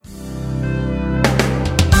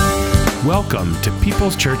Welcome to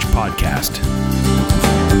People's Church Podcast.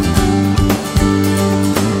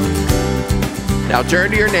 Now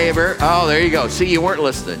turn to your neighbor. Oh, there you go. See, you weren't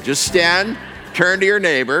listening. Just stand, turn to your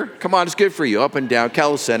neighbor. Come on, it's good for you. Up and down,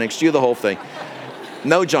 calisthenics, do the whole thing.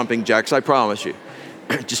 No jumping jacks, I promise you.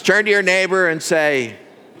 Just turn to your neighbor and say,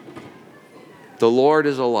 the Lord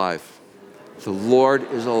is alive. The Lord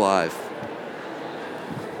is alive.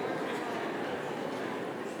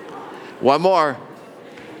 One more.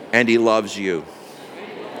 And he loves you.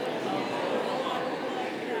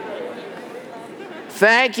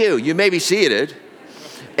 Thank you. You may be seated.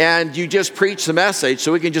 And you just preached the message,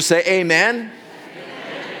 so we can just say amen.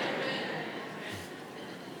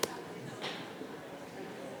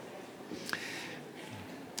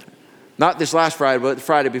 Not this last Friday, but the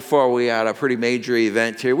Friday before, we had a pretty major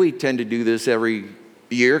event here. We tend to do this every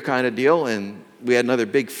year kind of deal. And we had another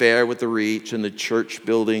big fair with the Reach and the church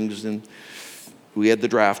buildings, and we had the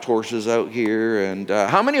draft horses out here. And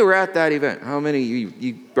how many were at that event? How many,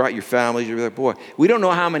 you brought your families? You were like, boy, we don't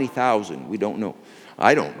know how many thousand. We don't know.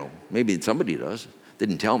 I don't know. Maybe somebody does.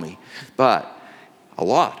 Didn't tell me. But a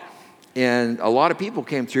lot. And a lot of people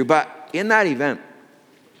came through. But in that event,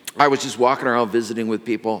 I was just walking around visiting with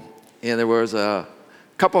people. And there was a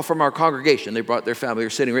couple from our congregation. They brought their family. They were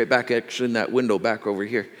sitting right back actually in that window back over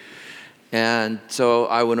here. And so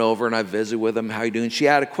I went over and I visited with them. How you doing? She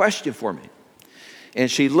had a question for me. And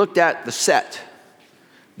she looked at the set,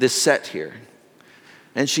 this set here.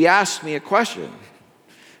 And she asked me a question.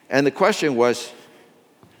 And the question was,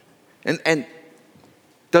 and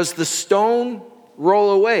does the stone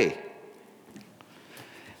roll away?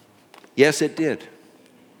 Yes, it did.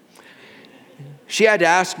 She had to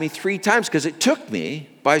ask me 3 times because it took me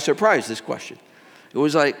by surprise, this question. It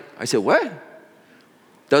was like, I said, what?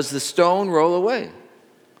 Does the stone roll away?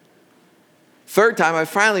 3rd time, I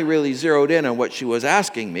finally really zeroed in on what she was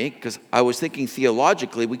asking me because I was thinking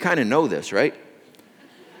theologically, we kind of know this, right?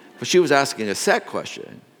 But she was asking a set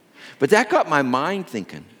question. But that got my mind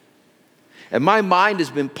thinking. And my mind has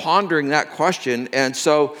been pondering that question. And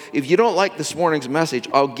so if you don't like this morning's message,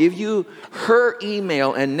 I'll give you her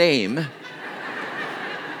email and name.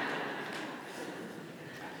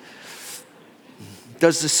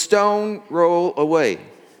 Does the stone roll away?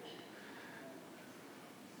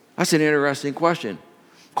 That's an interesting question.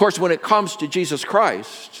 Of course, when it comes to Jesus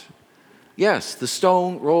Christ, yes, the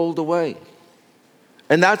stone rolled away.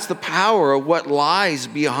 And that's the power of what lies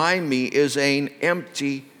behind me is an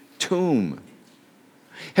empty tomb.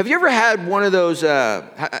 Have you ever had one of those,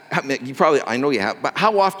 you probably, I know you have, but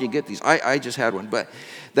how often you get these? I just had one, but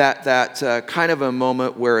that kind of a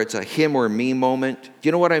moment where it's a him or me moment. Do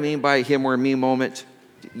you know what I mean by a him or me moment?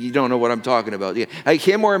 You don't know what I'm talking about. Yeah. A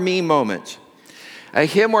him or me moment. A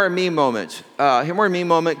him or me moment. Him or me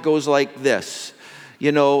moment goes like this.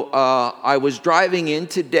 You know, I was driving in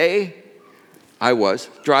today.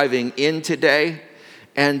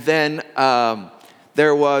 And then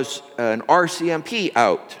there was an RCMP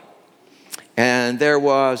out. And there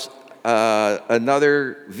was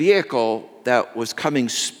another vehicle that was coming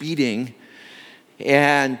speeding.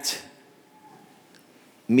 And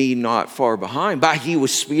me not far behind, but he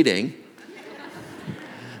was speeding.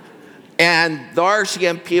 And the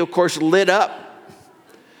RCMP, of course, lit up.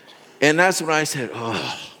 And that's when I said,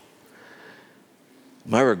 oh,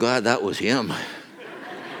 am I ever glad that was him?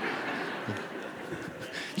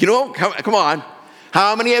 You know, come on.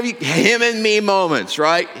 How many of you, him and me moments,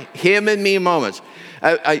 right? Him and me moments.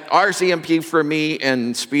 RCMP for me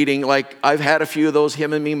and speeding, like I've had a few of those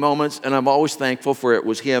him and me moments, and I'm always thankful for it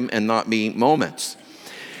was him and not me moments.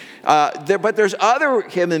 But there's other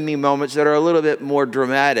him and me moments that are a little bit more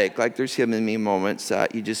dramatic. Like there's him and me moments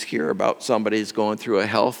that you just hear about somebody's going through a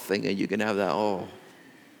health thing and you can have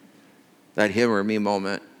that him or me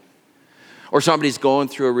moment. Or somebody's going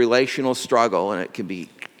through a relational struggle and it can be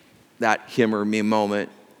that him or me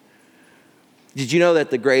moment. Did you know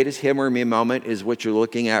that the greatest him or me moment is what you're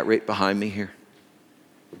looking at right behind me here?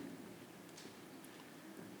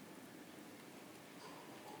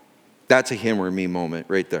 That's a him or me moment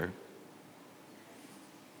right there.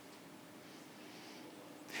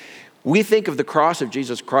 We think of the cross of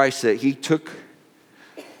Jesus Christ that he took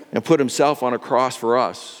and put himself on a cross for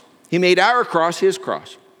us. He made our cross his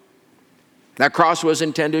cross. That cross was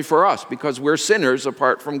intended for us because we're sinners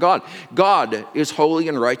apart from God. God is holy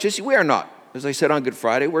and righteous. We are not. As I said on Good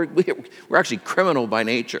Friday, we're actually criminal by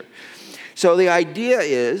nature. So the idea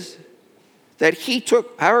is that he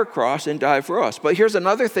took our cross and died for us. But here's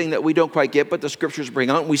another thing that we don't quite get, but the scriptures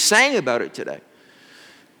bring out, and we sang about it today.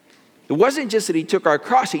 It wasn't just that he took our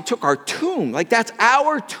cross, he took our tomb. Like that's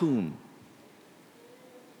our tomb.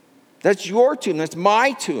 That's your tomb. That's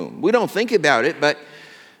my tomb. We don't think about it, but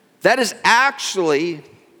that is actually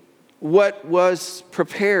what was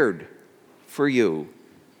prepared for you.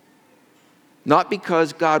 Not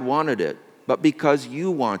because God wanted it, but because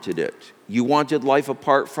you wanted it. You wanted life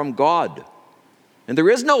apart from God. And there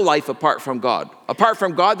is no life apart from God. Apart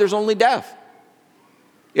from God, there's only death.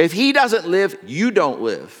 If he doesn't live, you don't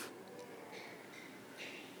live.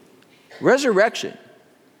 Resurrection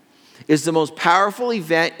is the most powerful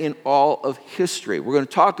event in all of history. We're going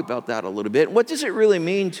to talk about that a little bit. What does it really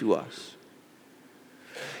mean to us?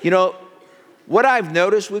 You know, what I've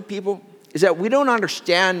noticed with people is that we don't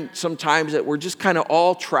understand sometimes that we're just kind of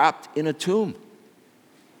all trapped in a tomb.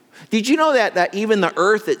 Did you know that even the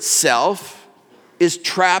earth itself is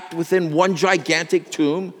trapped within one gigantic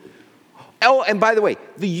tomb? Oh, and by the way,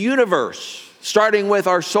 the universe, starting with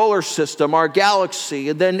our solar system, our galaxy,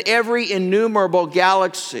 and then every innumerable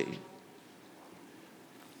galaxy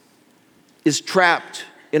is trapped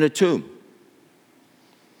in a tomb.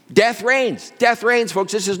 Death reigns. Death reigns,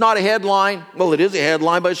 folks. This is not a headline. Well, it is a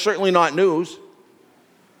headline, but it's certainly not news.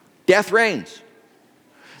 Death reigns.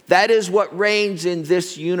 That is what reigns in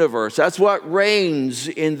this universe. That's what reigns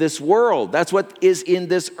in this world. That's what is in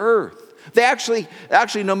this earth. They actually,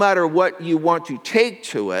 no matter what you want to take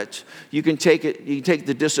to it, you can take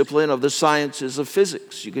the discipline of the sciences of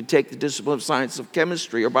physics. You can take the discipline of science of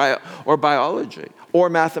chemistry or biology or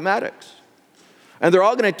mathematics. And they're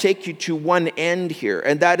all going to take you to one end here,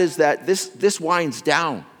 and that is that this winds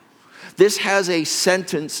down. This has a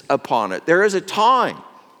sentence upon it. There is a time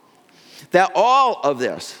that all of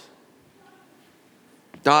this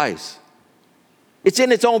dies. It's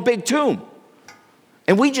in its own big tomb.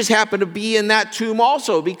 And we just happen to be in that tomb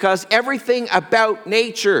also, because everything about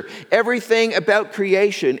nature, everything about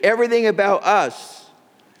creation, everything about us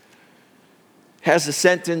has a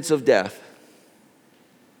sentence of death.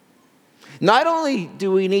 Not only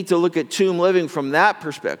do we need to look at tomb living from that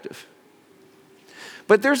perspective,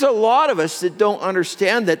 but there's a lot of us that don't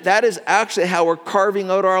understand that is actually how we're carving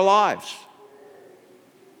out our lives.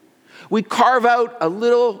 We carve out a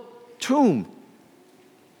little tomb.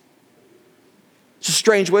 It's a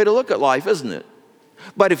strange way to look at life, isn't it?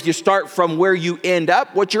 But if you start from where you end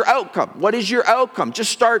up, what's your outcome? What is your outcome?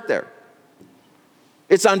 Just start there.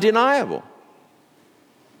 It's undeniable.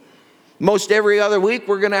 Most every other week,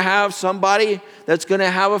 we're going to have somebody that's going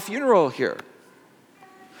to have a funeral here.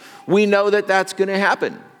 We know that that's going to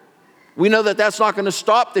happen. We know that that's not going to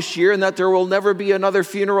stop this year, and that there will never be another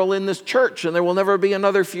funeral in this church, and there will never be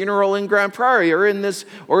another funeral in Grand Prairie or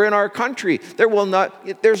in our country.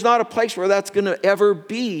 There's not a place where that's going to ever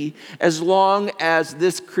be as long as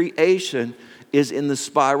this creation is in the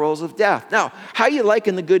spirals of death. Now, how you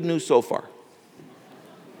liking the good news so far?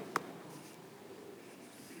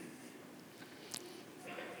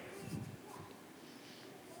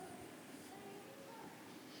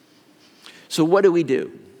 So what do we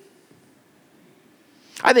do?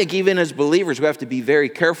 I think even as believers, we have to be very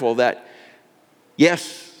careful that,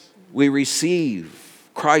 yes, we receive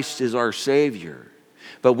Christ as our Savior,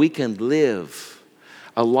 but we can live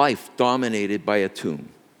a life dominated by a tomb.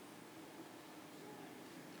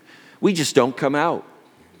 We just don't come out.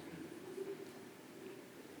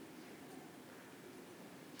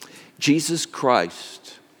 Jesus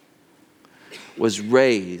Christ was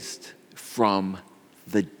raised from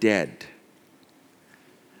the dead.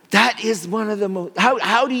 That is one of the most,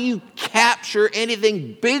 how do you capture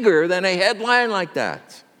anything bigger than a headline like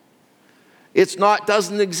that?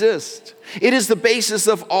 Doesn't exist. It is the basis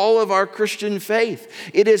of all of our Christian faith.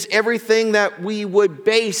 It is everything that we would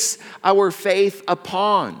base our faith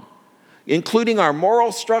upon, including our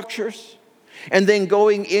moral structures, and then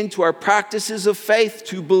going into our practices of faith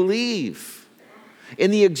to believe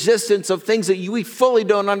in the existence of things that we fully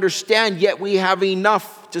don't understand, yet we have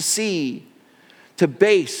enough to see to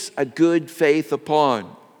base a good faith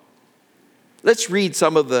upon. Let's read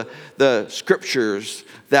some of the scriptures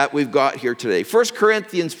that we've got here today. 1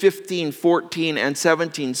 Corinthians 15, 14, and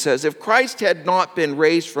 17 says, if Christ had not been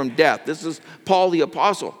raised from death, this is Paul the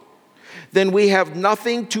Apostle, then we have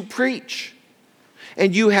nothing to preach,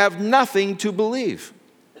 and you have nothing to believe.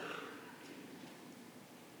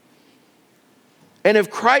 And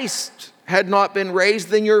if Christ had not been raised,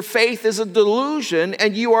 then your faith is a delusion,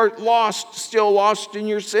 and you are still lost in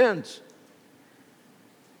your sins.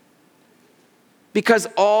 Because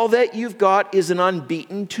all that you've got is an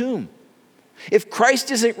unbeaten tomb. If Christ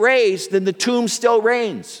isn't raised, then the tomb still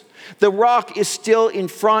reigns. The rock is still in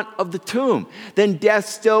front of the tomb. Then death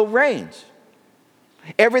still reigns.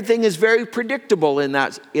 Everything is very predictable in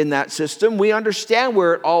that system. We understand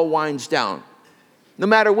where it all winds down. No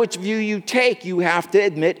matter which view you take, you have to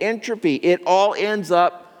admit entropy. It all ends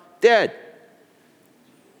up dead.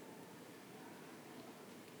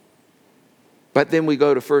 But then we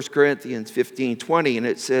go to 1 Corinthians 15:20, and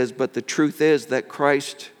it says, but the truth is that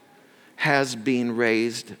Christ has been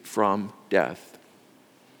raised from death.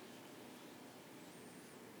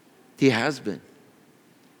 He has been.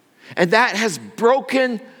 And that has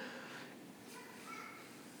broken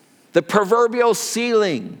the proverbial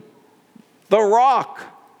ceiling, the rock,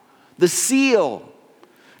 the seal.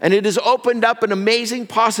 And it has opened up an amazing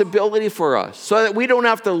possibility for us so that we don't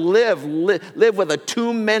have to live with a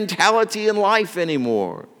tomb mentality in life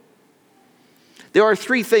anymore. There are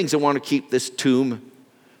three things I want to keep this tomb,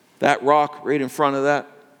 that rock right in front of that.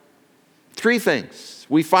 Three things.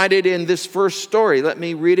 We find it in this first story. Let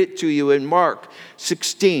me read it to you in Mark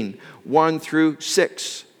 16, 1 through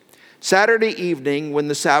 6. Saturday evening, when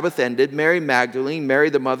the Sabbath ended, Mary Magdalene, Mary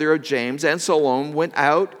the mother of James, and Salome went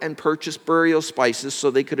out and purchased burial spices so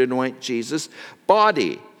they could anoint Jesus'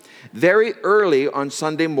 body. Very early on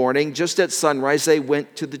Sunday morning, just at sunrise, they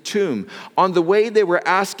went to the tomb. On the way, they were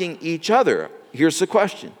asking each other, here's the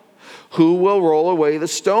question, who will roll away the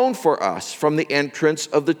stone for us from the entrance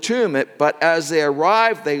of the tomb? But as they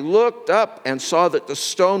arrived, they looked up and saw that the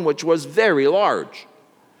stone, which was very large,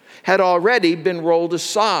 had already been rolled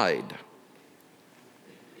aside.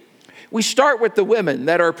 We start with the women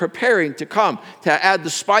that are preparing to come to add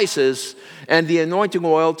the spices and the anointing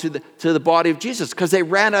oil to the body of Jesus because they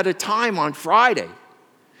ran out of time on Friday.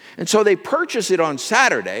 And so they purchase it on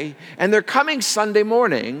Saturday, and they're coming Sunday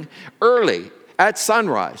morning early at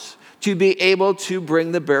sunrise to be able to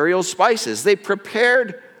bring the burial spices. They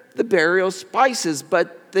prepared the burial spices,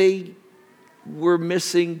 but they were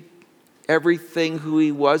missing everything who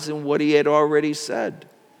he was and what he had already said.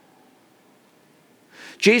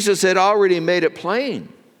 Jesus had already made it plain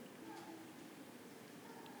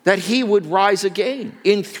that he would rise again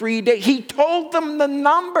in 3 days. He told them the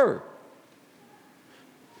number.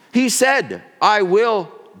 He said, I will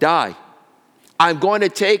die. I'm going to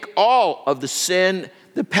take all of the sin.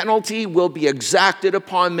 The penalty will be exacted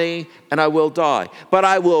upon me, and I will die. But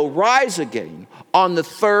I will rise again on the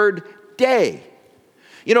third day.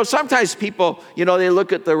 You know, sometimes people, they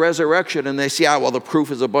look at the resurrection and they say, well, the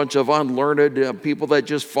proof is a bunch of unlearned people that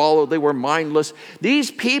just followed. They were mindless.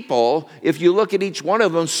 These people, if you look at each one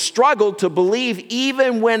of them, struggled to believe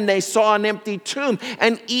even when they saw an empty tomb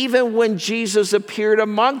and even when Jesus appeared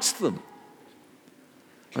amongst them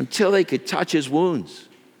until they could touch his wounds.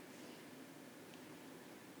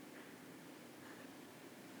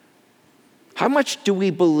 How much do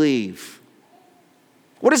we believe?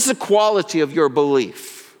 What is the quality of your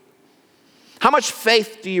belief? How much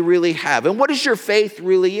faith do you really have? And what is your faith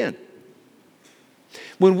really in?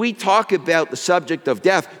 When we talk about the subject of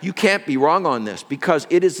death, you can't be wrong on this because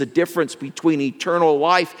it is the difference between eternal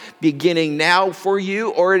life beginning now for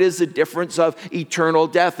you, or it is the difference of eternal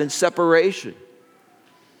death and separation.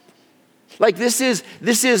 Like this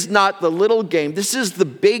is not the little game. This is the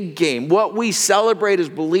big game. What we celebrate as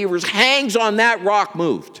believers hangs on that rock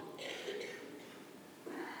moved.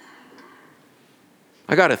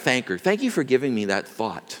 I got to thank her. Thank you for giving me that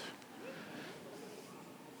thought.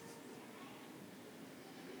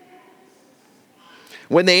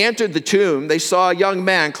 When they entered the tomb, they saw a young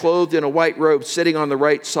man clothed in a white robe sitting on the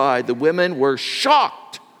right side. The women were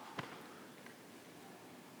shocked.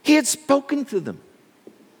 He had spoken to them.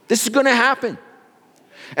 This is going to happen.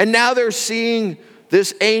 And now they're seeing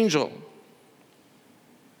this angel.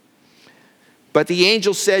 But the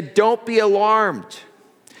angel said, "Don't be alarmed.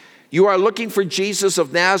 You are looking for Jesus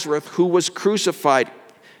of Nazareth who was crucified.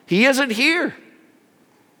 He isn't here.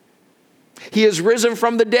 He has risen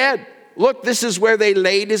from the dead. Look, this is where they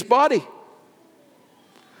laid his body.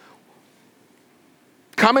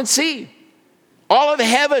 Come and see." All of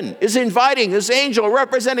heaven is inviting this angel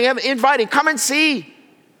representing heaven, inviting, come and see.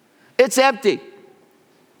 It's empty.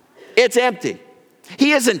 It's empty.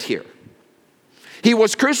 He isn't here. He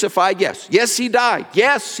was crucified, yes. Yes, he died.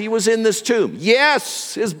 Yes, he was in this tomb.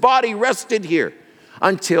 Yes, his body rested here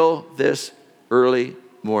until this early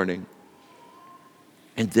morning.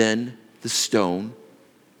 And then the stone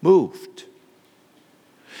moved.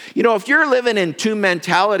 You know, if you're living in tomb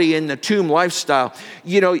mentality, in the tomb lifestyle,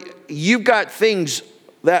 you've got things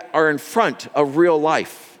that are in front of real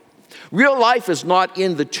life. Real life is not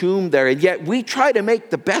in the tomb there, and yet we try to make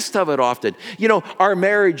the best of it often. Our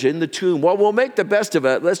marriage in the tomb, well, we'll make the best of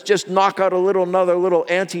it. Let's just knock out another little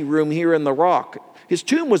anteroom here in the rock. His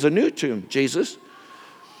tomb was a new tomb, Jesus.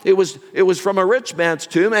 It was from a rich man's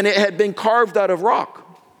tomb, and it had been carved out of rock.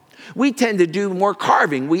 We tend to do more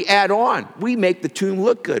carving. We add on. We make the tomb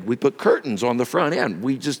look good. We put curtains on the front end.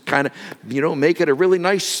 We just kind of, make it a really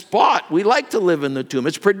nice spot. We like to live in the tomb.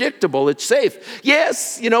 It's predictable. It's safe.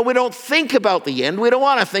 Yes, we don't think about the end. We don't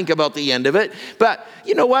want to think about the end of it. But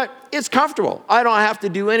you know what? It's comfortable. I don't have to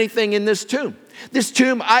do anything in this tomb. This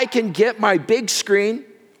tomb, I can get my big screen.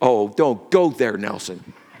 Oh, don't go there,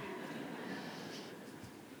 Nelson.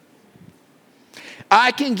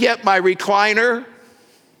 I can get my recliner.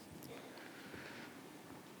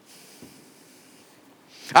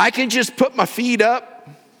 I can just put my feet up.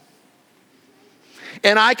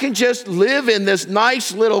 And I can just live in this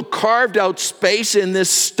nice little carved out space in this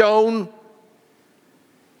stone.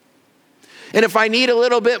 And if I need a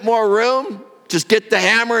little bit more room, just get the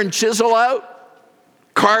hammer and chisel out,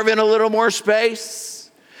 carve in a little more space.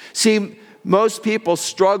 See, most people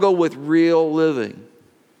struggle with real living.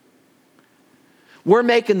 We're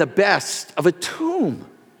making the best of a tomb.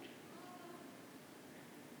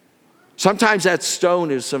 Sometimes that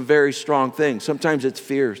stone is some very strong things. Sometimes it's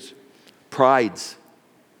fears, prides.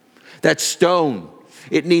 That stone,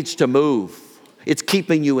 it needs to move. It's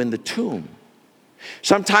keeping you in the tomb.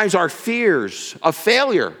 Sometimes our fears of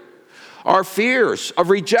failure, our fears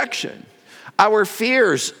of rejection, our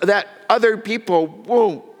fears that other people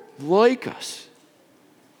won't like us.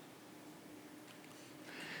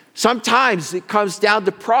 Sometimes it comes down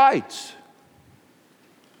to pride.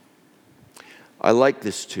 I like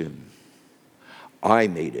this tomb. I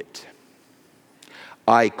made it.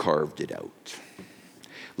 I carved it out.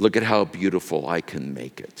 Look at how beautiful I can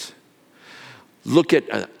make it. Look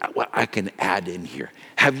at what I can add in here.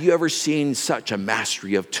 Have you ever seen such a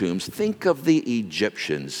mastery of tombs? Think of the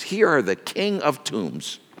Egyptians. Here are the king of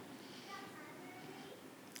tombs.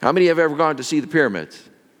 How many have ever gone to see the pyramids?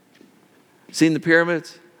 Seen the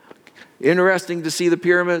pyramids? Interesting to see the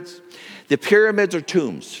pyramids. The pyramids are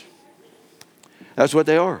tombs. That's what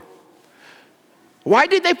they are. Why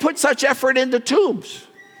did they put such effort into tombs?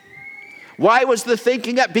 Why was the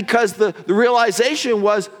thinking that? Because the realization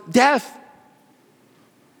was death.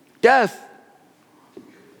 Death.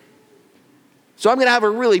 So I'm going to have a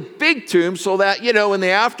really big tomb so that, in the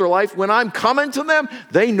afterlife, when I'm coming to them,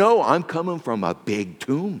 they know I'm coming from a big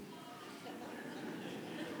tomb.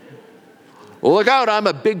 Well, look out, I'm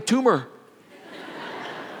a big tumor.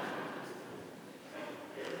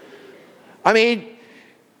 I mean,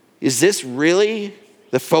 is this really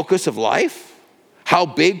the focus of life? How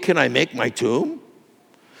big can I make my tomb?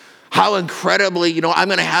 How incredibly, I'm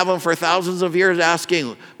going to have them for thousands of years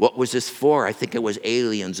asking, what was this for? I think it was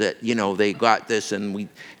aliens that, they got this. And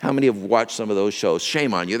how many have watched some of those shows?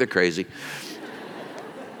 Shame on you, they're crazy.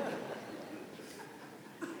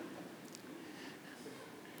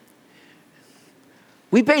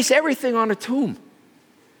 We base everything on a tomb.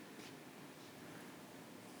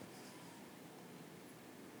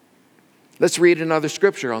 Let's read another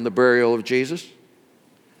scripture on the burial of Jesus.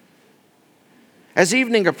 As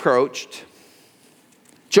evening approached,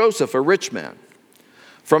 Joseph, a rich man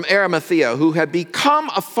from Arimathea, who had become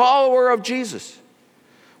a follower of Jesus,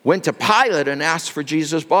 went to Pilate and asked for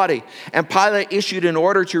Jesus' body. And Pilate issued an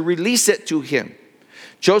order to release it to him.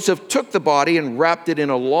 Joseph took the body and wrapped it in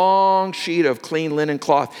a long sheet of clean linen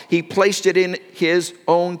cloth. He placed it in his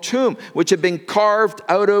own tomb, which had been carved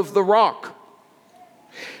out of the rock.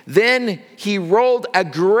 Then he rolled a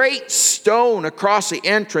great stone across the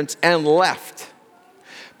entrance and left.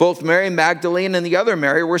 Both Mary Magdalene and the other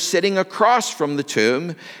Mary were sitting across from the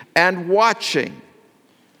tomb and watching.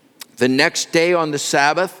 The next day on the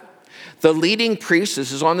Sabbath, the leading priests,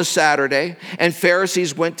 this is on the Saturday, and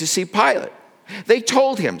Pharisees went to see Pilate. They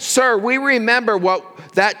told him, "Sir, we remember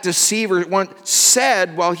what that deceiver once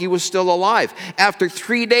said while he was still alive. After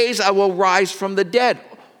 3 days, I will rise from the dead."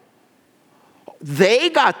 They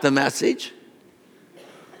got the message.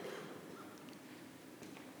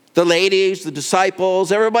 The ladies, the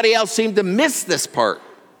disciples, everybody else seemed to miss this part.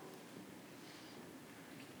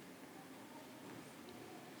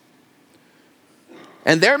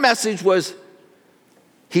 And their message was,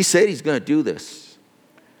 he said he's going to do this.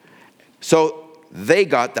 So they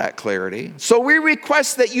got that clarity. So we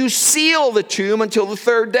request that you seal the tomb until the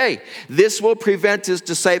third day. This will prevent his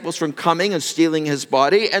disciples from coming and stealing his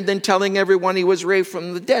body and then telling everyone he was raised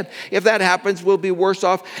from the dead. If that happens, we'll be worse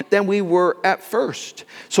off than we were at first.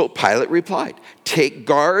 So Pilate replied, "Take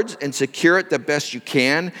guards and secure it the best you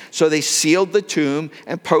can." So they sealed the tomb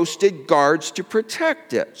and posted guards to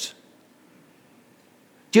protect it.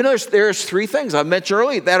 Do you know there's three things I mentioned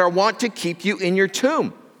earlier that want to keep you in your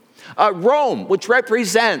tomb? Rome, which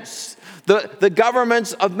represents the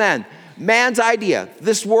governments of men. Man's idea,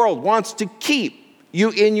 this world wants to keep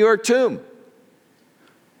you in your tomb.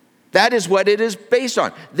 That is what it is based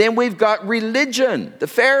on. Then we've got religion, the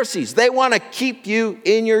Pharisees. They want to keep you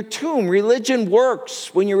in your tomb. Religion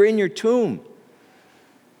works when you're in your tomb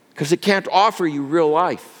because it can't offer you real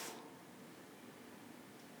life.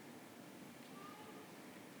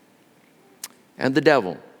 And the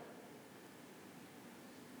devil.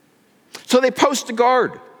 So they post a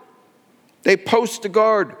guard. They post a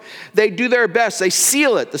guard. They do their best. They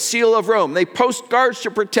seal it, the seal of Rome. They post guards to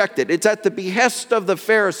protect it. It's at the behest of the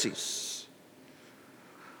Pharisees.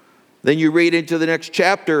 Then you read into the next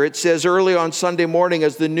chapter. It says, early on Sunday morning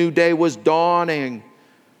as the new day was dawning,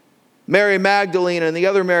 Mary Magdalene and the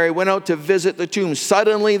other Mary went out to visit the tomb.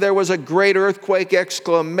 Suddenly there was a great earthquake,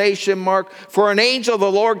 exclamation mark, for an angel of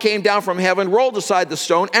the Lord came down from heaven, rolled aside the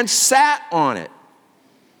stone, and sat on it.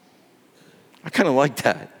 I kind of like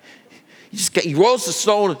that. He rolls the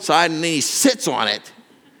stone aside and then he sits on it.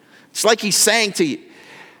 It's like he's saying to you,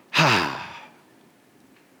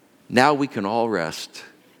 now we can all rest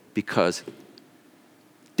because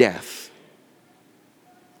death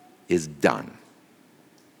is done.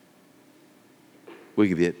 We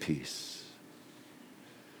can be at peace.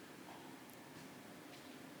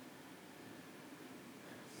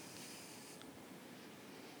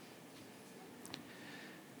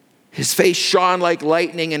 His face shone like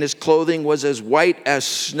lightning, and his clothing was as white as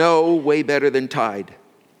snow, way better than tide.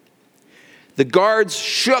 The guards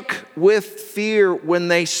shook with fear when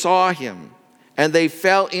they saw him, and they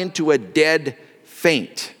fell into a dead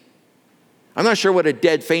faint. I'm not sure what a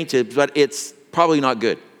dead faint is, but it's probably not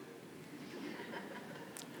good.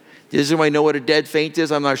 Does anybody know what a dead faint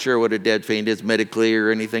is? I'm not sure what a dead faint is medically or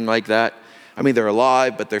anything like that. I mean, they're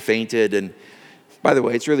alive, but they're fainted, and by the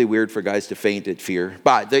way, it's really weird for guys to faint at fear.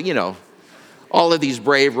 But, all of these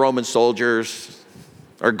brave Roman soldiers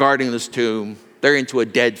are guarding this tomb. They're into a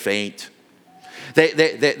dead faint.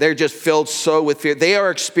 They're just filled so with fear. They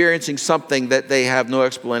are experiencing something that they have no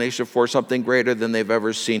explanation for, something greater than they've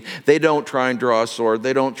ever seen. They don't try and draw a sword.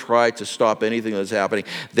 They don't try to stop anything that's happening.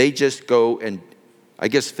 They just go and, I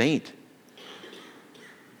guess, faint.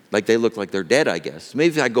 Like they look like they're dead, I guess.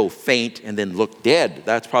 Maybe if I go faint and then look dead,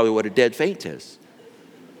 that's probably what a dead faint is.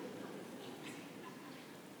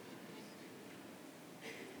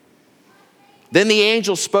 Then the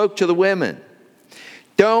angel spoke to the women.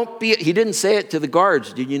 He didn't say it to the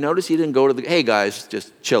guards. Did you notice he didn't go to hey guys,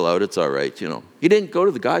 just chill out, it's all right, He didn't go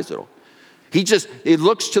to the guys at all. He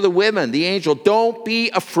looks to the women, the angel. Don't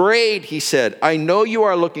be afraid, he said. I know you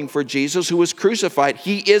are looking for Jesus who was crucified.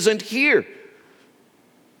 He isn't here.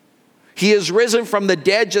 He is risen from the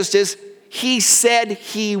dead just as he said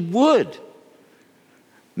he would.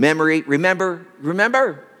 Remember.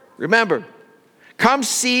 Come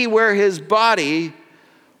see where his body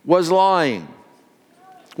was lying.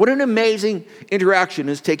 What an amazing interaction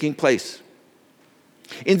is taking place.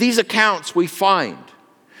 In these accounts, we find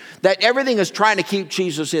that everything is trying to keep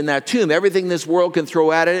Jesus in that tomb. Everything this world can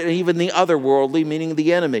throw at it, and even the otherworldly, meaning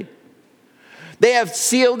the enemy. They have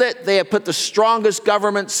sealed it. They have put the strongest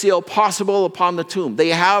government seal possible upon the tomb. They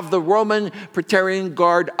have the Roman Praetorian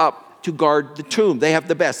Guard up to guard the tomb. They have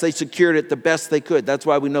the best. They secured it the best they could. That's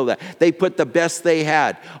why we know that. They put the best they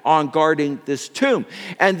had on guarding this tomb.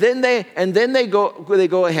 And then they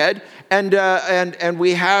go ahead and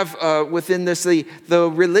we have within this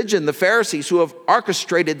the religion, the Pharisees, who have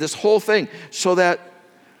orchestrated this whole thing so that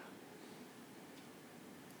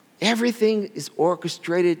everything is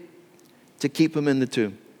orchestrated to keep him in the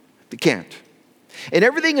tomb. They can't. And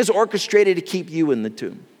everything is orchestrated to keep you in the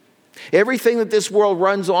tomb. Everything that this world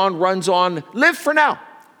runs on. Live for now.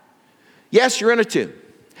 Yes, you're in a tomb,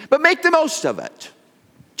 but make the most of it.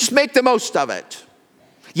 Just make the most of it.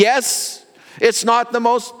 Yes, it's not the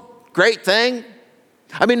most great thing.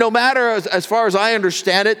 I mean, no matter, as far as I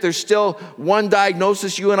understand it, there's still one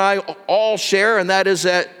diagnosis you and I all share, and that is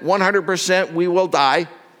that 100% we will die.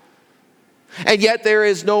 And yet there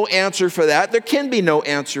is no answer for that. There can be no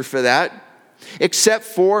answer for that except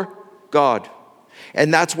for God.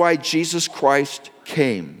 And that's why Jesus Christ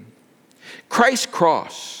came. Christ's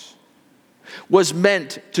cross was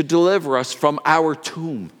meant to deliver us from our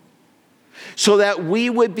tomb so that we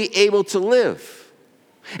would be able to live.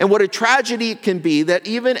 And what a tragedy it can be that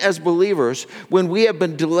even as believers, when we have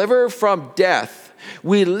been delivered from death,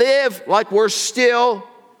 we live like we're still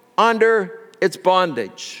under its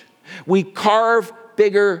bondage. We carve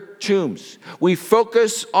bigger tombs. We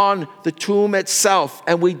focus on the tomb itself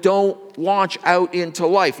and we don't launch out into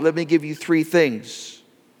life. Let me give you 3 things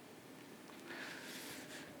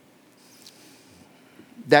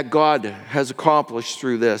that God has accomplished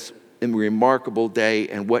through this remarkable day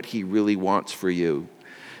and what he really wants for you,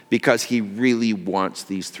 because he really wants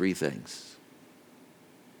these 3 things.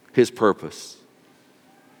 his purpose.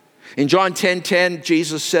 In John 10:10,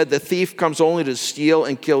 Jesus said, the thief comes only to steal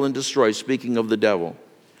and kill and destroy, speaking of the devil.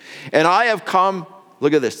 And I have come,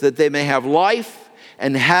 look at this, that they may have life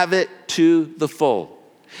and have it to the full.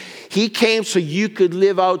 He came so you could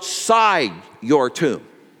live outside your tomb.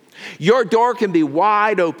 Your door can be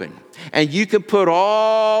wide open, and you can put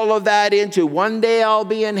all of that into, one day I'll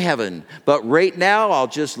be in heaven, but right now I'll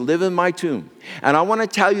just live in my tomb. And I want to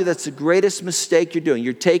tell you that's the greatest mistake you're doing.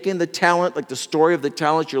 You're taking the talent, like the story of the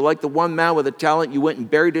talents. You're like the one man with a talent. You went and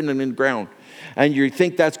buried it in the ground. And you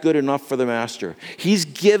think that's good enough for the master. He's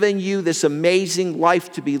given you this amazing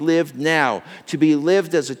life to be lived now, to be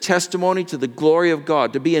lived as a testimony to the glory of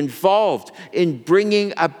God, to be involved in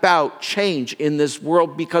bringing about change in this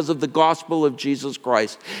world because of the gospel of Jesus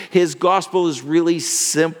Christ. His gospel is really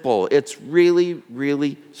simple. It's really,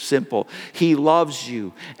 really simple. He loves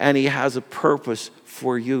you, and he has a purpose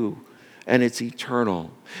for you, and it's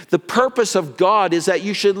eternal. The purpose of God is that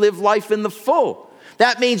you should live life in the full.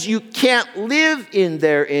 That means you can't live in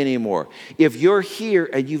there anymore. If you're here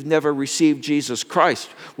and you've never received Jesus Christ,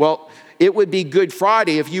 well, it would be Good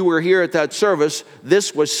Friday if you were here at that service.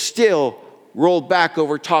 This was still rolled back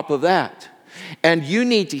over top of that. And you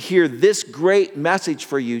need to hear this great message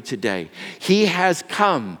for you today. He has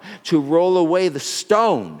come to roll away the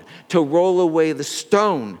stone,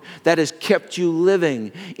 that has kept you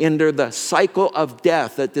living under the cycle of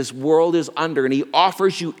death that this world is under. And he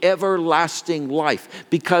offers you everlasting life,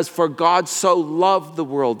 because for God so loved the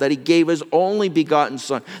world that he gave his only begotten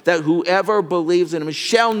Son, that whoever believes in him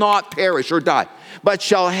shall not perish or die, but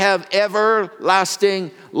shall have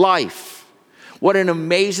everlasting life. What an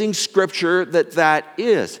amazing scripture that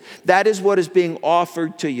is. That is what is being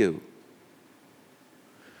offered to you.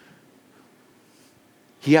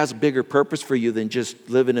 He has a bigger purpose for you than just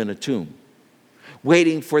living in a tomb,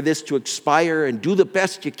 waiting for this to expire and do the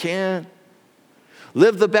best you can.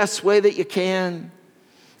 Live the best way that you can.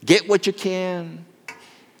 Get what you can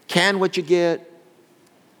what you get.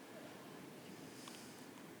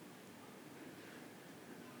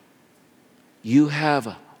 You have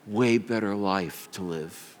a way better life to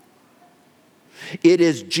live. It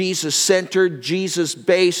is Jesus-centered,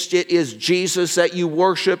 Jesus-based. It is Jesus that you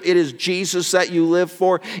worship. It is Jesus that you live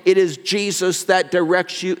for. It is Jesus that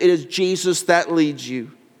directs you. It is Jesus that leads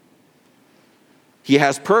you. He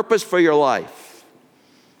has purpose for your life.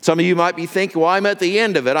 Some of you might be thinking, well, I'm at the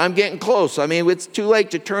end of it. I'm getting close. I mean, it's too late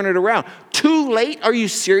to turn it around. Too late? Are you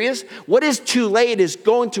serious? What is too late is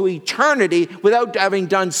going to eternity without having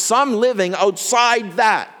done some living outside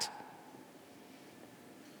that.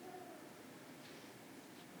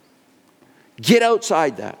 Get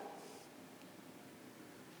outside that.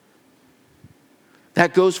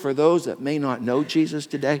 That goes for those that may not know Jesus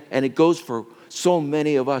today, and it goes for so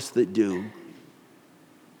many of us that do.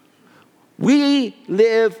 We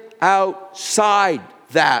live outside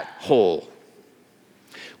that hole.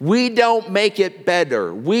 We don't make it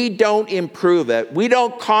better. We don't improve it. We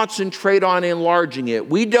don't concentrate on enlarging it.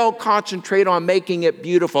 We don't concentrate on making it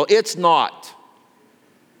beautiful. It's not.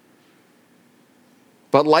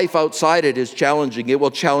 But life outside it is challenging. It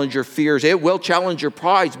will challenge your fears. It will challenge your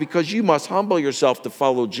prides, because you must humble yourself to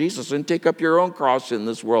follow Jesus and take up your own cross in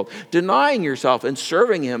this world, denying yourself and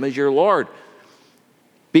serving him as your Lord.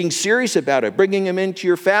 Being serious about it, bringing him into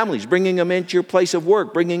your families, bringing him into your place of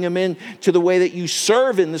work, bringing him into the way that you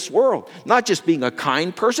serve in this world. Not just being a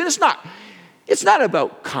kind person. It's not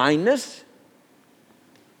about kindness.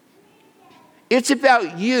 It's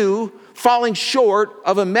about you falling short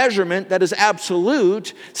of a measurement that is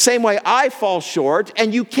absolute, same way I fall short,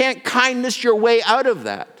 and you can't kindness your way out of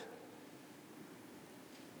that.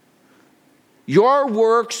 Your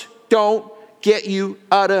works don't get you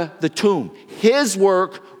out of the tomb. His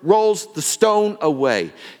work rolls the stone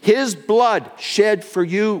away. His blood shed for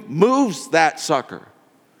you moves that sucker.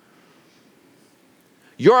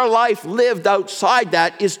 Your life lived outside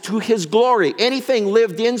that is to his glory. Anything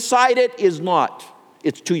lived inside it is not.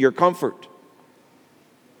 It's to your comfort.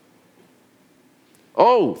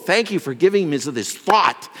 Oh, thank you for giving me this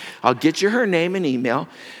thought. I'll get you her name and email.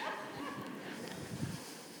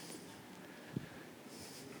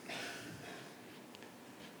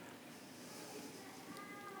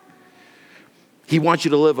 He wants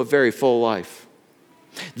you to live a very full life.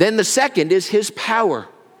 Then the second is his power.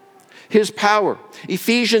 His power.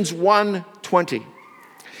 Ephesians 1:20.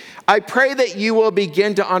 I pray that you will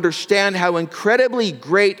begin to understand how incredibly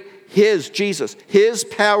great Jesus, his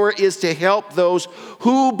power is to help those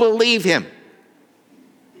who believe him.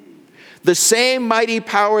 The same mighty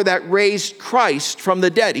power that raised Christ from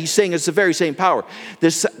the dead. He's saying it's the very same power.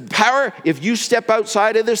 This power, if you step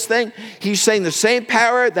outside of this thing, he's saying the same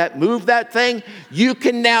power that moved that thing, you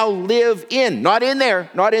can now live in. Not in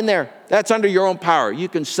there, not in there. That's under your own power. You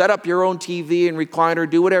can set up your own TV and recliner,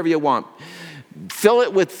 do whatever you want.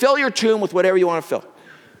 Fill your tomb with whatever you want to fill.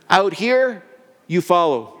 Out here, you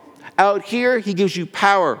follow. Out here, he gives you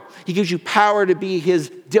power. He gives you power to be his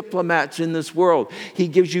diplomats in this world. He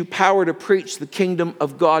gives you power to preach the kingdom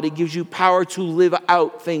of God. He gives you power to live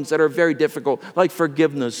out things that are very difficult, like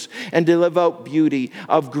forgiveness, and to live out beauty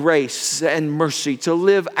of grace and mercy, to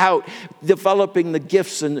live out developing the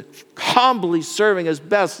gifts and humbly serving as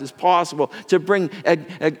best as possible to bring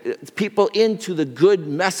people into the good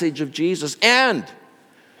message of Jesus and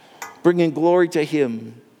bringing glory to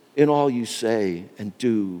him in all you say and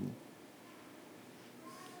do.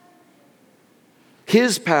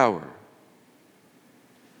 His power.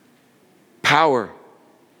 Power.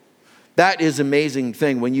 That is an amazing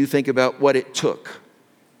thing when you think about what it took.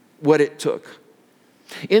 What it took.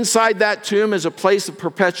 Inside that tomb is a place of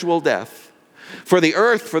perpetual death. For the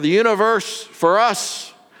earth, for the universe, for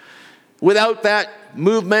us. Without that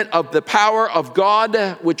movement of the power of God,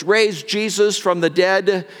 which raised Jesus from the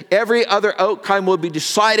dead, every other outcome will be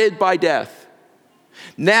decided by death.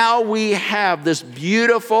 Now we have this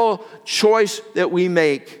beautiful choice that we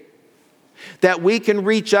make, that we can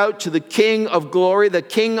reach out to the King of glory, the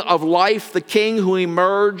King of life, the King who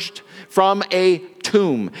emerged from a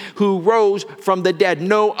tomb, who rose from the dead.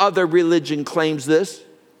 No other religion claims this.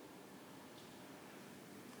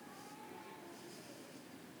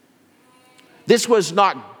 This was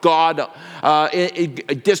not God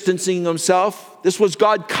distancing himself. This was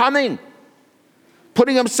God coming,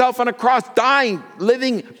 putting himself on a cross, dying,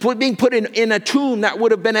 living, being put in a tomb that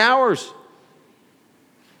would have been ours.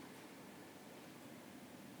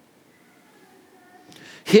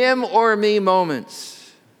 Him or me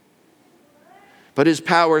moments. But his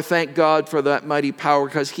power, thank God for that mighty power,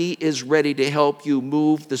 because he is ready to help you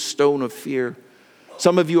move the stone of fear.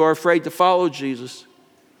 Some of you are afraid to follow Jesus.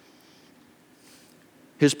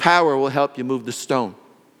 His power will help you move the stone.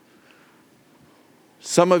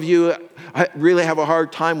 Some of you really have a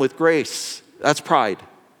hard time with grace. That's pride.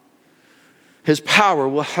 His power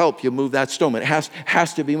will help you move that stone. It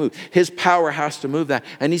has to be moved. His power has to move that.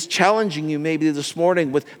 And he's challenging you maybe this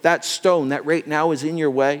morning with that stone that right now is in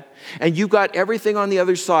your way. And you got everything on the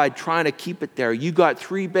other side trying to keep it there. You got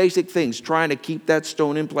three basic things trying to keep that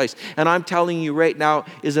stone in place. And I'm telling you right now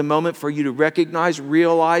is a moment for you to recognize,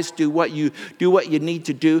 realize, do what you need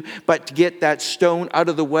to do, but to get that stone out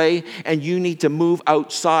of the way. And you need to move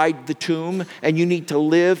outside the tomb. And you need to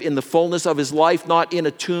live in the fullness of his life, not in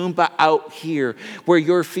a tomb, but out here, where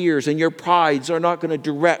your fears and your prides are not going to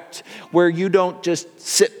direct, where you don't just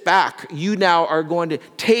sit back. You now are going to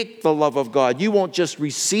take the love of God. You won't just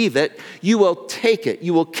receive it, you will take it,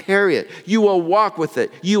 you will carry it, you will walk with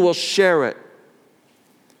it, you will share it.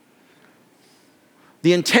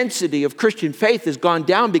 The intensity of Christian faith has gone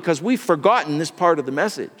down because we've forgotten this part of the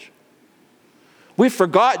message. We've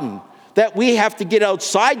forgotten that we have to get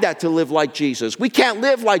outside that to live like Jesus. We can't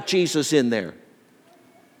live like Jesus in there.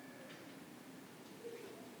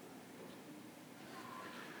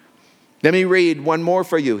 Let me read one more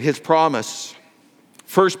for you, his promise.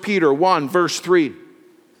 1 Peter 1, verse 3.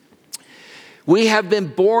 We have been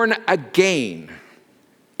born again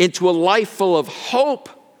into a life full of hope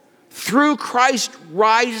through Christ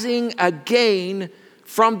rising again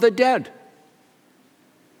from the dead.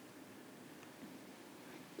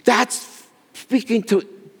 That's speaking to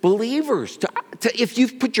believers. If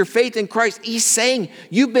you've put your faith in Christ, he's saying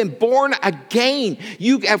you've been born again.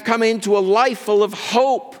 You have come into a life full of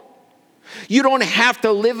hope. You don't have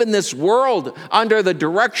to live in this world under the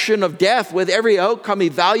direction of death with every outcome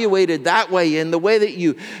evaluated that way in the way that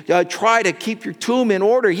you try to keep your tomb in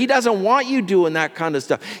order. He doesn't want you doing that kind of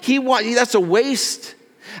stuff. That's a waste.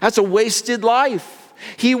 That's a wasted life.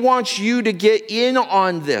 He wants you to get in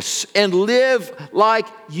on this and live like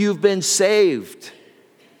you've been saved.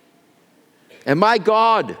 And my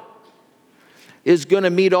God is going to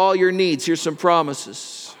meet all your needs. Here's some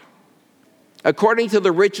promises. According to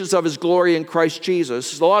the riches of his glory in Christ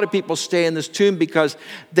Jesus. A lot of people stay in this tomb because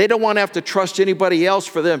they don't want to have to trust anybody else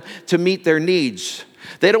for them to meet their needs.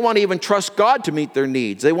 They don't want to even trust God to meet their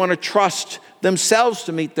needs. They want to trust themselves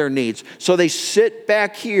to meet their needs. So they sit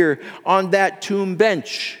back here on that tomb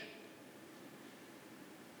bench.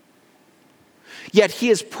 Yet he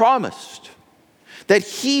has promised that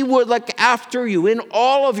he would look after you in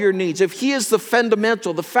all of your needs. If he is the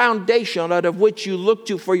fundamental, the foundation out of which you look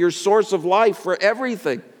to for your source of life, for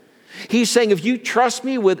everything, He's saying, if you trust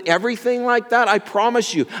me with everything like that, I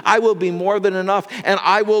promise you, I will be more than enough, and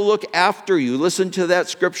I will look after you. Listen to that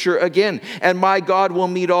scripture again. And my God will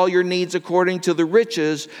meet all your needs according to the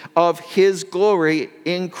riches of his glory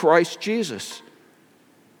in Christ Jesus.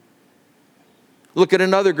 Look at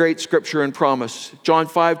another great scripture and promise, John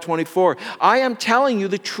 5:24. I am telling you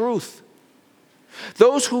the truth.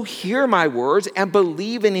 Those who hear my words and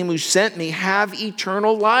believe in him who sent me have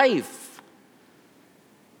eternal life.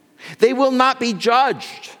 They will not be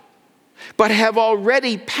judged, but have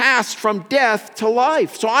already passed from death to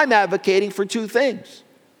life. So I'm advocating for two things.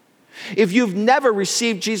 If you've never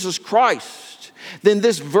received Jesus Christ, then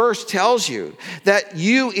this verse tells you that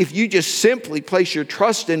if you just simply place your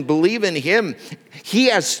trust and believe in him, he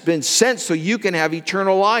has been sent so you can have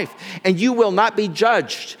eternal life, and you will not be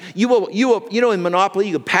judged. You will, in Monopoly,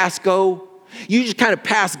 you can pass go. You just kind of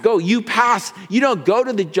pass go. You pass. You don't go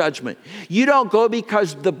to the judgment. You don't go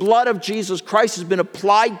because the blood of Jesus Christ has been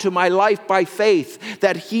applied to my life by faith,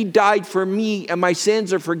 that he died for me and my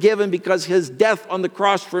sins are forgiven because his death on the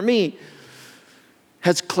cross for me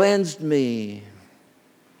has cleansed me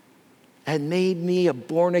and made me a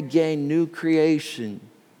born-again new creation.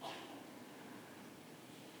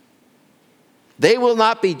 They will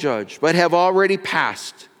not be judged, but have already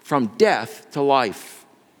passed from death to life.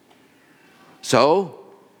 So,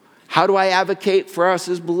 how do I advocate for us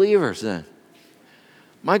as believers then?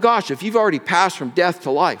 My gosh, if you've already passed from death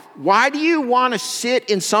to life, why do you want to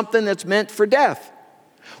sit in something that's meant for death?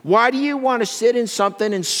 Why do you want to sit in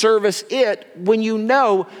something and service it when you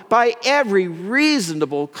know by every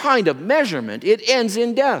reasonable kind of measurement it ends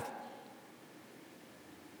in death?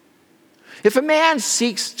 If a man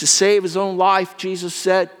seeks to save his own life, Jesus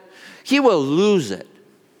said, he will lose it.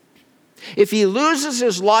 If he loses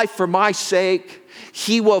his life for my sake,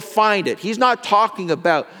 he will find it. He's not talking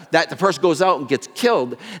about that the person goes out and gets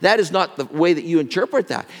killed. That is not the way that you interpret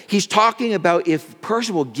that. He's talking about if a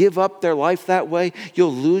person will give up their life that way,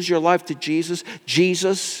 you'll lose your life to Jesus.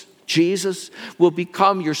 Jesus will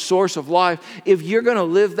become your source of life. If you're going to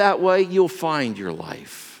live that way, you'll find your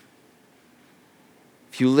life.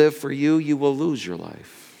 If you live for you, you will lose your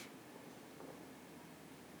life.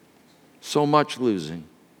 So much losing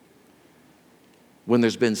when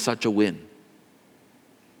there's been such a win.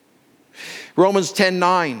 Romans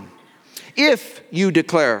 10:9. If you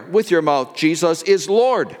declare with your mouth Jesus is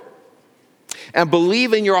Lord and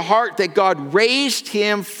believe in your heart that God raised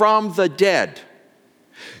him from the dead,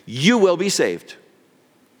 you will be saved.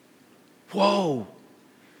 Whoa.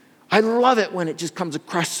 I love it when it just comes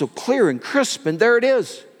across so clear and crisp, and there it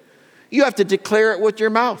is. You have to declare it with your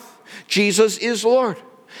mouth. Jesus is Lord.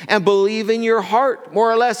 And believe in your heart, more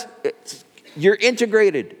or less. You're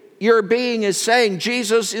integrated. Your being is saying,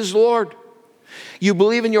 Jesus is Lord. You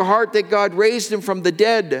believe in your heart that God raised him from the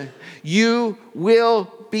dead. You will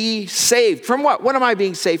be saved. From what? What am I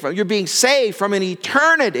being saved from? You're being saved from an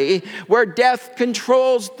eternity where death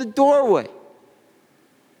controls the doorway.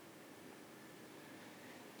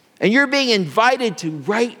 And you're being invited to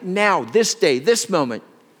right now, this day, this moment,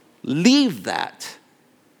 leave that.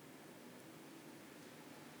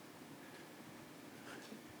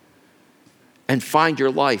 And find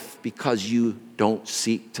your life because you don't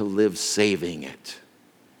seek to live saving it.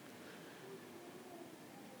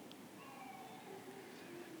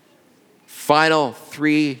 Final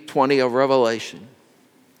 3:20 of Revelation.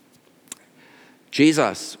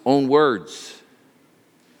 Jesus' own words.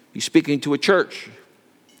 He's speaking to a church.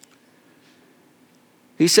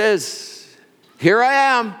 He says, here I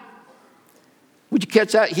am. Would you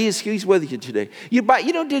catch that? He's with you today.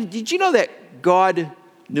 Did you know that God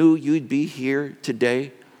knew you'd be here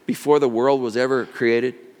today before the world was ever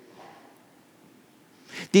created?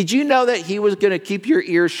 Did you know that he was going to keep your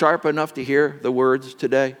ears sharp enough to hear the words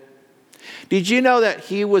today? Did you know that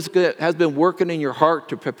he has been working in your heart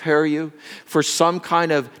to prepare you for some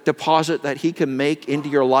kind of deposit that he can make into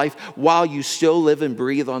your life while you still live and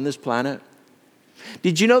breathe on this planet?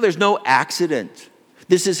 Did you know there's no accident?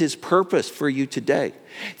 This is his purpose for you today,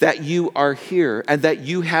 that you are here and that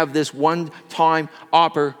you have this one-time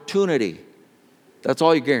opportunity. That's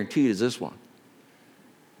all you're guaranteed is this one.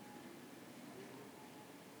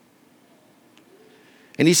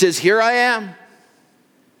 And he says, here I am.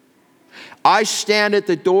 I stand at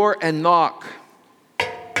the door and knock.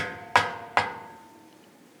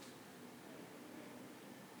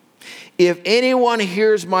 If anyone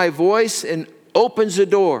hears my voice and opens the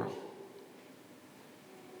door,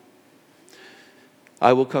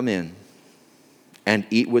 I will come in and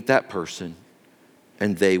eat with that person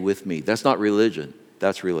and they with me. That's not religion.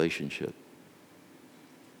 That's relationship.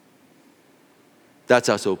 That's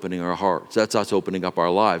us opening our hearts. That's us opening up our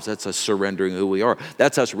lives. That's us surrendering who we are.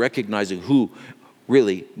 That's us recognizing who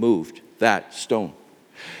really moved that stone.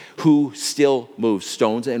 Who still moves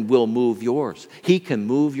stones and will move yours. He can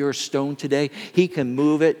move your stone today. He can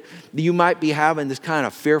move it. You might be having this kind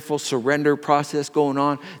of fearful surrender process going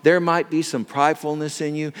on. There might be some pridefulness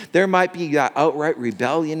in you. There might be outright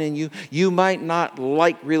rebellion in you. You might not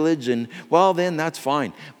like religion. Well, then that's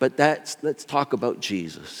fine. But let's talk about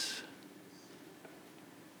Jesus.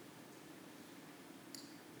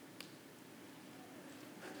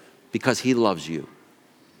 Because he loves you.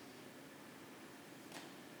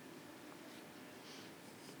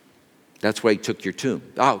 That's why he took your tomb.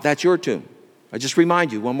 Oh, that's your tomb. I just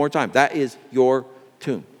remind you one more time. That is your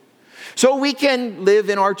tomb. So we can live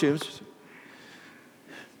in our tombs.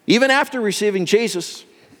 Even after receiving Jesus.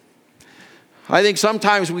 I think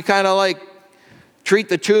sometimes we kind of like treat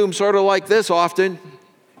the tomb sort of like this often.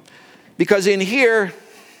 Because in here,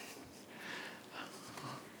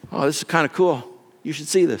 oh, this is kind of cool. You should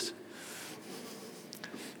see this.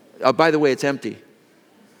 By the way, it's empty.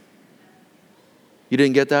 You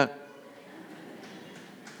didn't get that?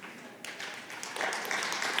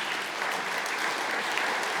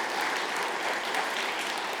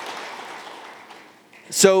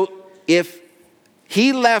 So if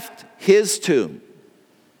he left his tomb,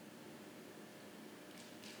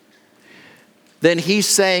 then he's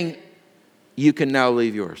saying, you can now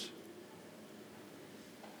leave yours.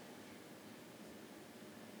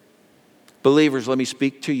 Believers, let me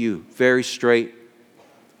speak to you very straight.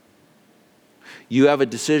 You have a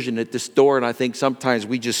decision at this door, and I think sometimes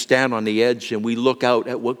we just stand on the edge and we look out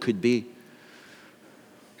at what could be.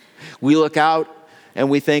 We look out and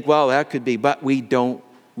we think, well, that could be, but we don't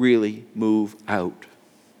really move out.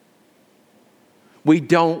 We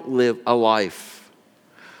don't live a life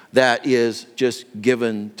that is just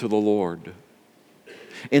given to the Lord.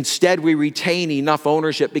 Instead, we retain enough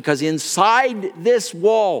ownership because inside this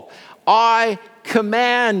wall, I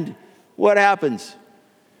command what happens.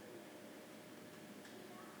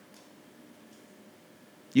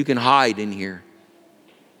 You can hide in here.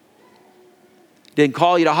 He didn't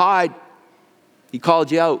call you to hide. He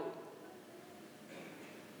called you out.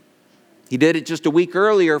 He did it just a week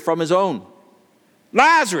earlier from his own.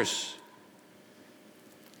 Lazarus,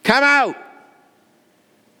 come out.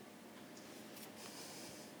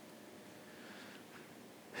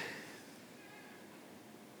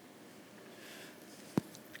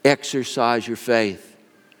 Exercise your faith.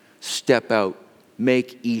 Step out.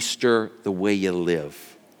 Make Easter the way you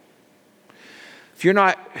live. If you're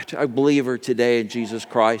not a believer today in Jesus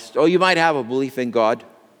Christ, you might have a belief in God.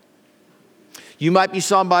 You might be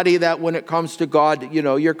somebody that when it comes to God,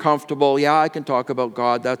 you're comfortable. Yeah, I can talk about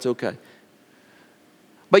God. That's okay.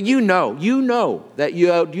 But you know that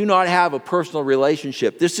you do not have a personal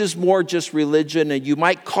relationship. This is more just religion, and you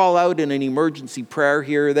might call out in an emergency prayer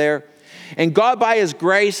here or there. And God, by His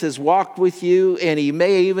grace, has walked with you, and He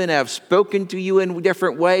may even have spoken to you in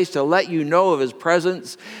different ways to let you know of His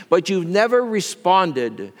presence, but you've never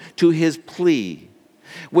responded to His plea,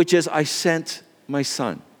 which is, I sent my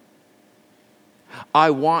Son.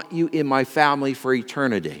 I want you in my family for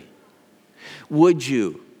eternity. Would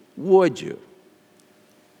you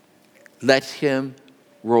let Him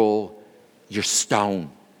roll your stone?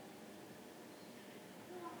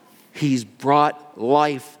 He's brought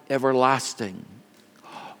life everlasting.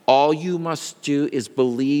 All you must do is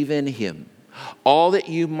believe in Him. All that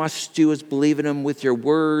you must do is believe in Him with your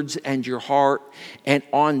words and your heart. And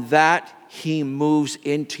on that, He moves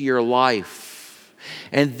into your life.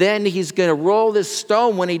 And then He's going to roll this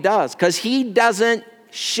stone when He does, because He doesn't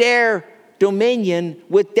share dominion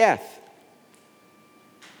with death.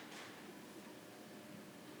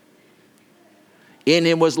 In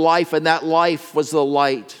Him was life, and that life was the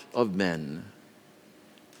light of men.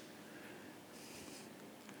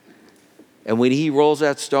 And when He rolls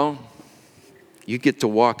that stone, you get to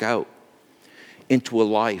walk out into a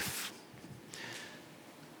life,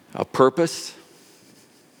 a purpose,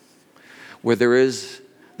 where there is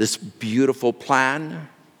this beautiful plan,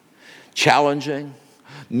 challenging,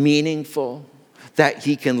 meaningful, that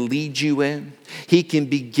He can lead you in. He can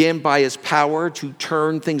begin by His power to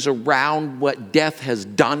turn things around, what death has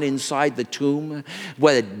done inside the tomb,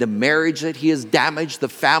 what the marriage that He has damaged, the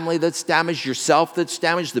family that's damaged, yourself that's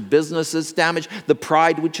damaged, the business that's damaged, the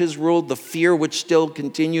pride which has ruled, the fear which still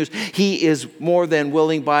continues. He is more than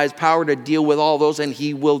willing by His power to deal with all those, and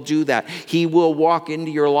He will do that. He will walk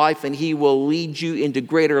into your life, and He will lead you into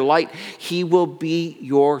greater light. He will be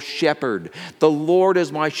your shepherd. The Lord is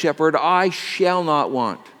my shepherd, I shall not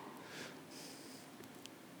want.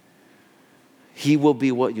 He will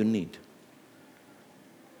be what you need.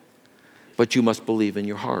 But you must believe in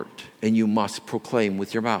your heart, and you must proclaim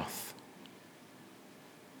with your mouth.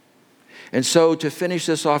 And so to finish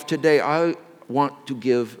this off today, I want to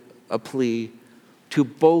give a plea to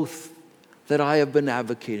both that I have been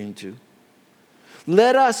advocating to.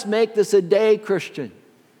 Let us make this a day, Christian,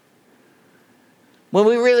 when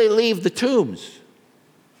we really leave the tombs.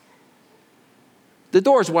 The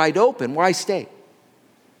door's wide open. Why stay?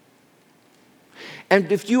 And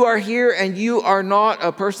if you are here and you are not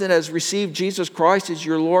a person that has received Jesus Christ as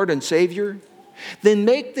your Lord and Savior, then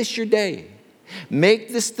make this your day.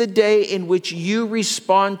 Make this the day in which you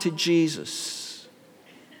respond to Jesus.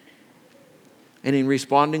 And in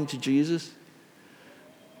responding to Jesus,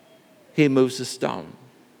 He moves the stone.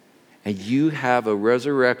 And you have a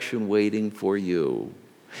resurrection waiting for you.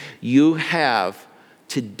 You have,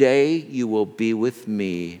 today you will be with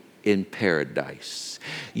me in paradise.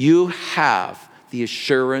 You have the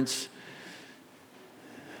assurance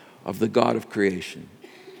of the God of creation.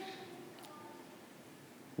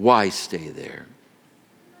 Why stay there?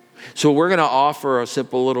 So we're going to offer a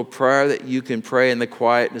simple little prayer that you can pray in the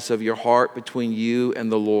quietness of your heart between you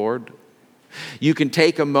and the Lord. You can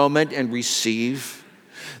take a moment and receive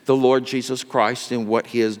the Lord Jesus Christ and what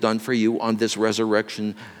He has done for you on this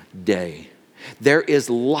resurrection day. There is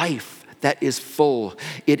life that is full.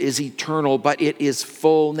 It is eternal, but it is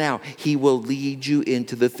full now. He will lead you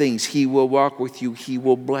into the things. He will walk with you. He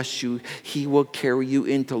will bless you. He will carry you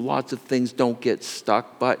into lots of things. Don't get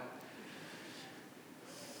stuck, but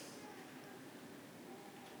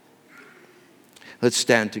let's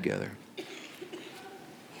stand together.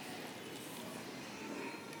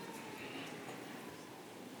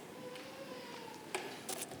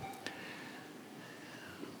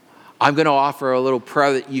 I'm going to offer a little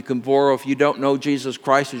prayer that you can borrow if you don't know Jesus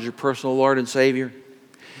Christ as your personal Lord and Savior.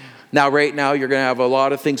 Now, right now, you're going to have a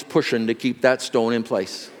lot of things pushing to keep that stone in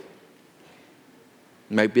place.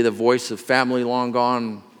 It might be the voice of family long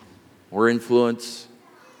gone or influence.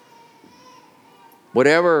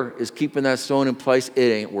 Whatever is keeping that stone in place, it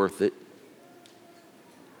ain't worth it.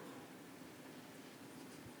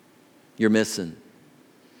 You're missing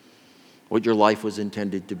what your life was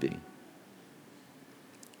intended to be.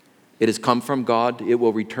 It has come from God. It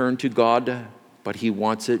will return to God, but He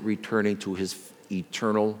wants it returning to His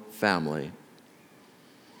eternal family.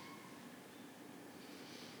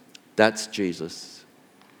 That's Jesus.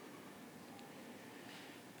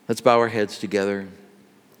 Let's bow our heads together.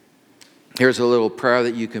 Here's a little prayer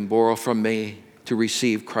that you can borrow from me to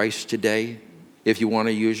receive Christ today. If you want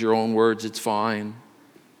to use your own words, it's fine.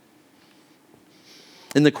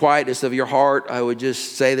 In the quietness of your heart, I would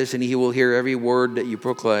just say this, and He will hear every word that you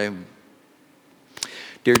proclaim.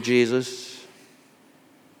 Dear Jesus,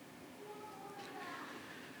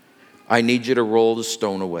 I need you to roll the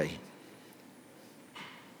stone away.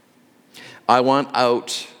 I want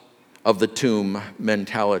out of the tomb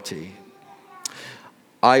mentality.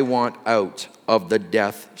 I want out of the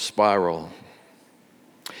death spiral.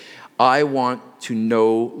 I want to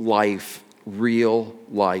know life, real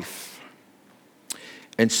life.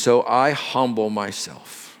 And so I humble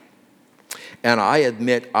myself. And I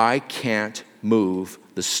admit I can't move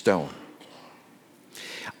the stone.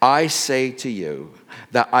 I say to you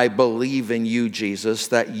that I believe in you, Jesus,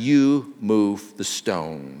 that you move the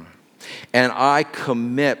stone. And I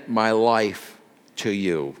commit my life to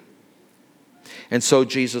you. And so,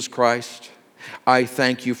 Jesus Christ, I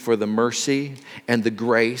thank you for the mercy and the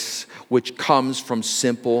grace which comes from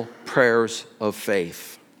simple prayers of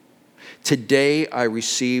faith. Today I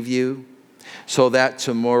receive you so that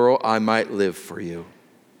tomorrow I might live for you.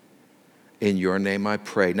 In your name I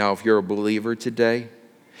pray. Now, if you're a believer today,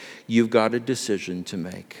 you've got a decision to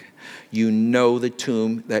make. You know the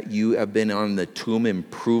tomb, that you have been on the tomb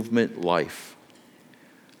improvement life.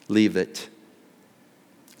 Leave it.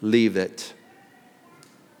 Leave it.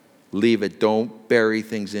 Leave it. Don't bury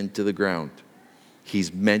things into the ground.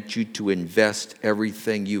 He's meant you to invest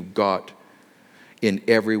everything you've got in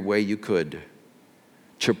every way you could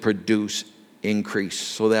to produce increase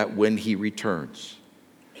so that when He returns,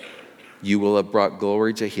 you will have brought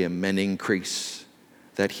glory to Him and increase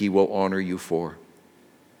that He will honor you for.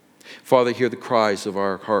 Father, hear the cries of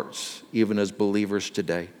our hearts, even as believers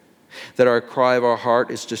today. That our cry of our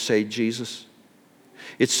heart is to say, Jesus,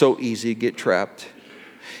 it's so easy to get trapped.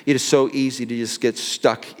 It is so easy to just get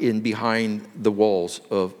stuck in behind the walls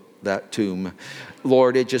of that tomb.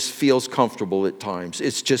 Lord, it just feels comfortable at times.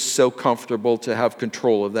 It's just so comfortable to have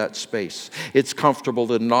control of that space. It's comfortable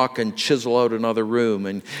to knock and chisel out another room,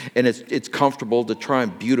 and it's comfortable to try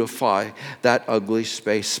and beautify that ugly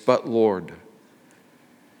space. But Lord,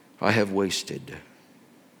 I have wasted.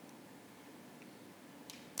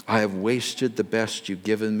 I have wasted the best you've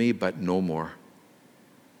given me, but no more.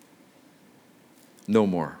 No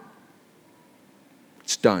more.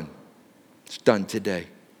 It's done. It's done today.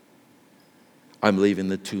 I'm leaving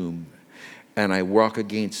the tomb, and I walk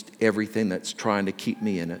against everything that's trying to keep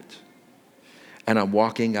me in it. And I'm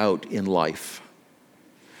walking out in life.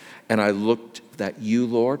 And I looked that you,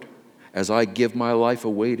 Lord, as I give my life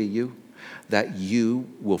away to you, that you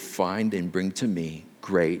will find and bring to me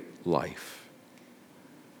great life.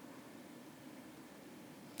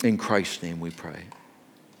 In Christ's name we pray.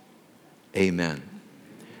 Amen.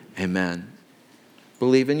 Amen.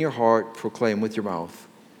 Believe in your heart, proclaim with your mouth.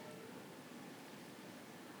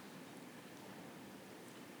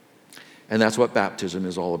 And that's what baptism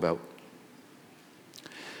is all about.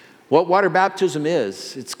 What water baptism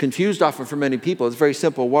is, it's confused often for many people. It's very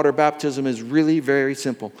simple. Water baptism is really very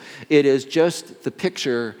simple. It is just the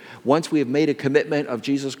picture, once we have made a commitment of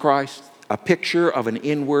Jesus Christ, a picture of an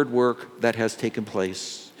inward work that has taken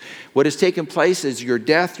place. What has taken place is your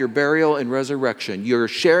death, your burial, and resurrection. You're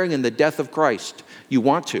sharing in the death of Christ. You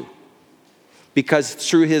want to. Because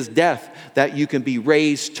through his death that you can be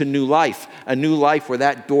raised to new life. A new life where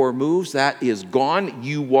that door moves, that is gone.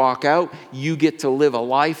 You walk out. You get to live a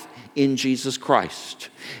life in Jesus Christ.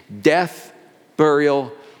 Death,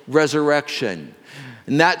 burial, resurrection.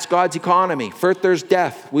 And that's God's economy. First there's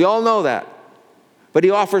death. We all know that. But he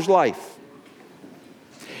offers life.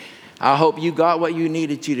 I hope you got what you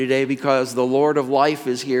needed to today, because the Lord of life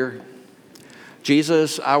is here.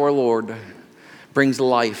 Jesus, our Lord, brings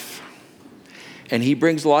life. And he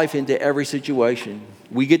brings life into every situation.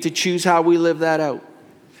 We get to choose how we live that out.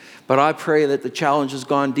 But I pray that the challenge has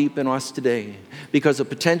gone deep in us today, because the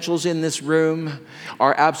potentials in this room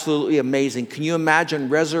are absolutely amazing. Can you imagine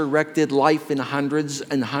resurrected life in hundreds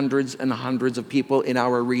and hundreds and hundreds of people in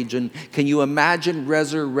our region? Can you imagine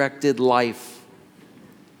resurrected life?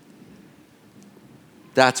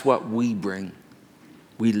 That's what we bring.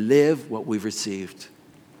 We live what we've received.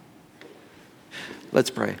 Let's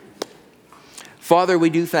pray. Father, we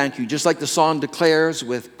do thank you. Just like the song declares,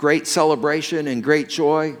 with great celebration and great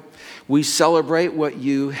joy, we celebrate what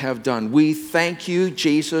you have done. We thank you,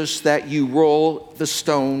 Jesus, that you roll the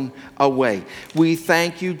stone away. We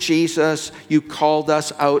thank you, Jesus, you called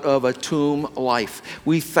us out of a tomb life.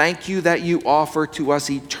 We thank you that you offer to us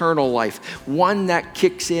eternal life, one that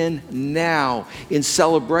kicks in now in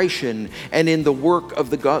celebration and in the work of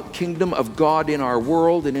the kingdom of God in our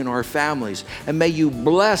world and in our families. And may you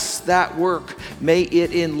bless that work. May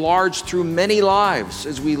it enlarge through many lives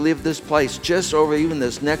as we live this place, just over even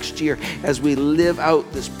this next year, as we live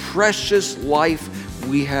out this precious life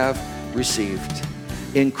we have received.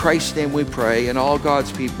 In Christ's name we pray, and all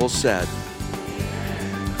God's people said.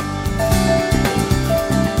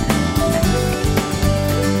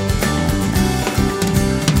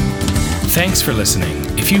 Thanks for listening.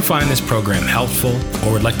 If you find this program helpful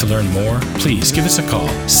or would like to learn more, please give us a call,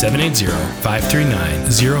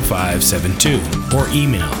 780-539-0572, or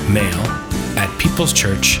email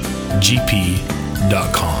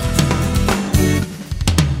mail@peopleschurchgp.com.